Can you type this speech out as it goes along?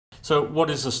So what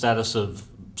is the status of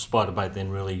Spiderbait then,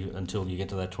 really, until you get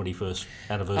to that 21st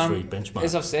anniversary benchmark?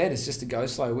 As I've said, it's just to go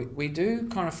slow. We do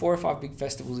kind of 4 or 5 big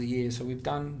festivals a year. So we did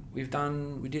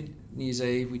New Year's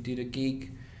Eve, we did a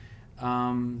gig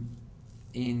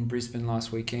in Brisbane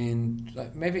last weekend.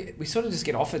 Like maybe we sort of just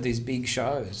get offered these big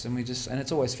shows, and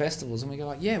it's always festivals, and we go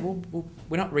like, yeah,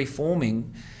 we're not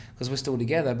reforming because we're still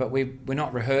together, but we're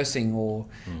not rehearsing, or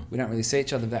we don't really see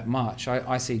each other that much.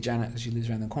 I see Janet because she lives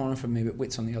around the corner from me, but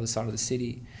Whit's on the other side of the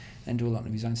city and do a lot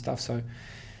of his own stuff. So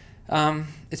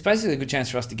it's basically a good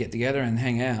chance for us to get together and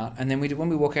hang out. And then when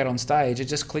we walk out on stage, it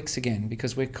just clicks again,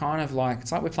 because we're kind of like,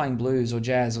 it's like we're playing blues or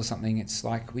jazz or something. It's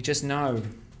like we just know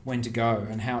when to go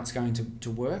and how it's going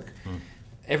to work.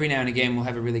 Every now and again we'll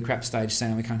have a really crap stage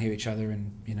sound, we can't hear each other,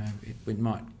 and we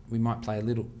might play a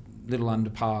little under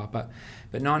par, but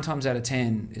 9 times out of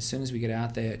 10, as soon as we get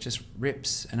out there, it just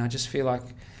rips. And I just feel like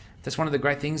that's one of the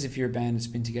great things if you're a band that's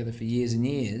been together for years and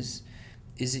years,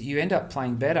 is that you end up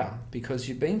playing better because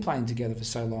you've been playing together for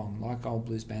so long. Like old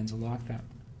blues bands are like that.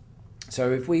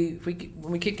 So when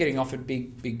we keep getting offered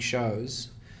big shows,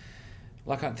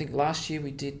 like I think last year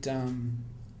we did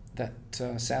that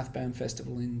Southbound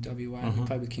Festival in WA. We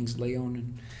played with Kings of Leon,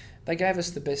 and they gave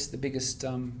us the biggest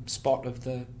spot of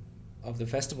the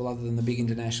festival, other than the big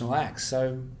international acts.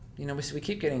 So we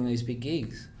keep getting these big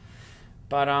gigs,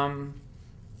 but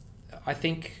I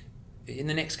think in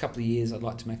the next couple of years I'd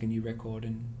like to make a new record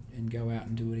and go out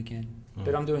and do it again.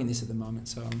 But I'm doing this at the moment,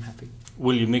 so I'm happy.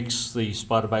 Will you mix the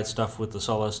Spiderbait stuff with the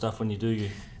solo stuff when you do your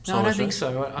solo No, I don't show? think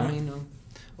so. I mean,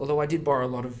 although I did borrow a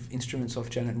lot of instruments off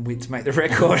Janet and Whit to make the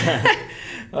record.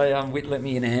 Whit lent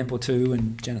me an amp or two,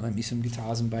 and Janet lent me some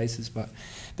guitars and basses. But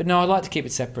no, I'd like to keep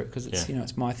it separate, because it's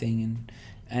it's my thing.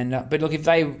 And but look, if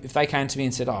they came to me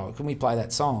and said, "Oh, can we play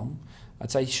that song?"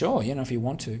 I'd say, "Sure, if you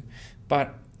want to."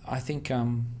 But I think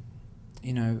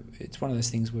it's one of those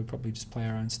things where we probably just play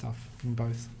our own stuff in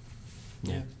both.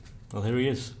 Yeah. Well, here he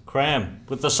is, Kram,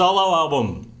 with the solo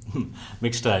album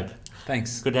mixtape.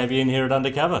 Thanks. Good to have you in here at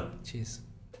Undercover. Cheers.